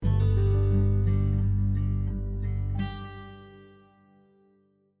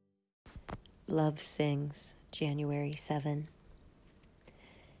Love sings, January 7.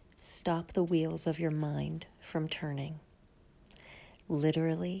 Stop the wheels of your mind from turning.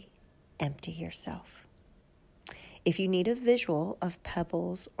 Literally empty yourself. If you need a visual of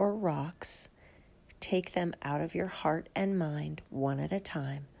pebbles or rocks, take them out of your heart and mind one at a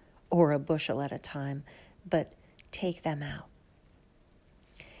time, or a bushel at a time, but take them out.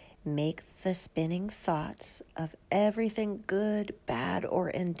 Make the spinning thoughts of everything good, bad, or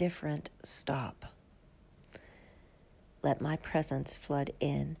indifferent stop. Let my presence flood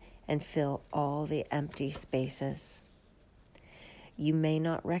in and fill all the empty spaces. You may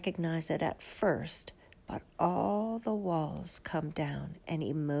not recognize it at first, but all the walls come down and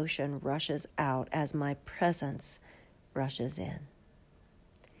emotion rushes out as my presence rushes in.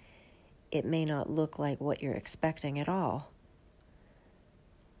 It may not look like what you're expecting at all.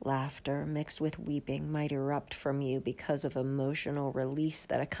 Laughter mixed with weeping might erupt from you because of emotional release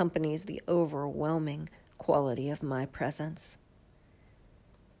that accompanies the overwhelming quality of my presence.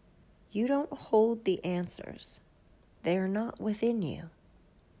 You don't hold the answers. They are not within you.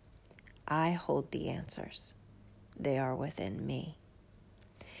 I hold the answers. They are within me.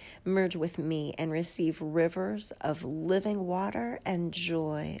 Merge with me and receive rivers of living water and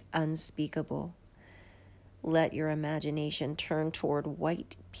joy unspeakable. Let your imagination turn toward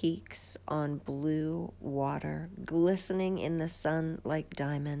white peaks on blue water, glistening in the sun like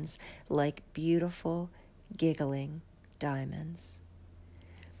diamonds, like beautiful, giggling diamonds.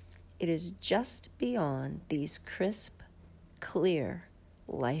 It is just beyond these crisp, clear,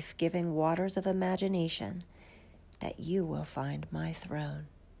 life-giving waters of imagination that you will find my throne.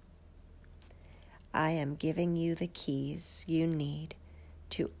 I am giving you the keys you need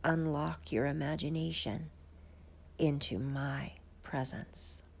to unlock your imagination into my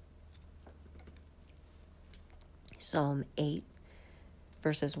presence. Psalm 8,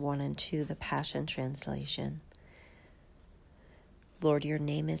 verses 1 and 2, the Passion Translation. Lord, your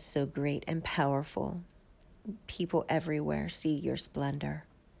name is so great and powerful. People everywhere see your splendor.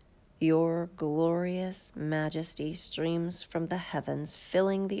 Your glorious majesty streams from the heavens,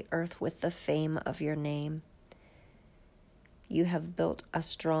 filling the earth with the fame of your name. You have built a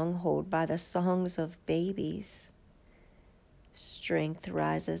stronghold by the songs of babies. Strength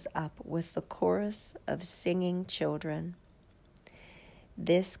rises up with the chorus of singing children.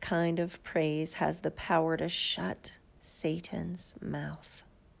 This kind of praise has the power to shut Satan's mouth.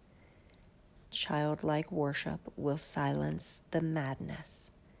 Childlike worship will silence the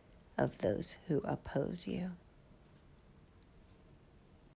madness of those who oppose you.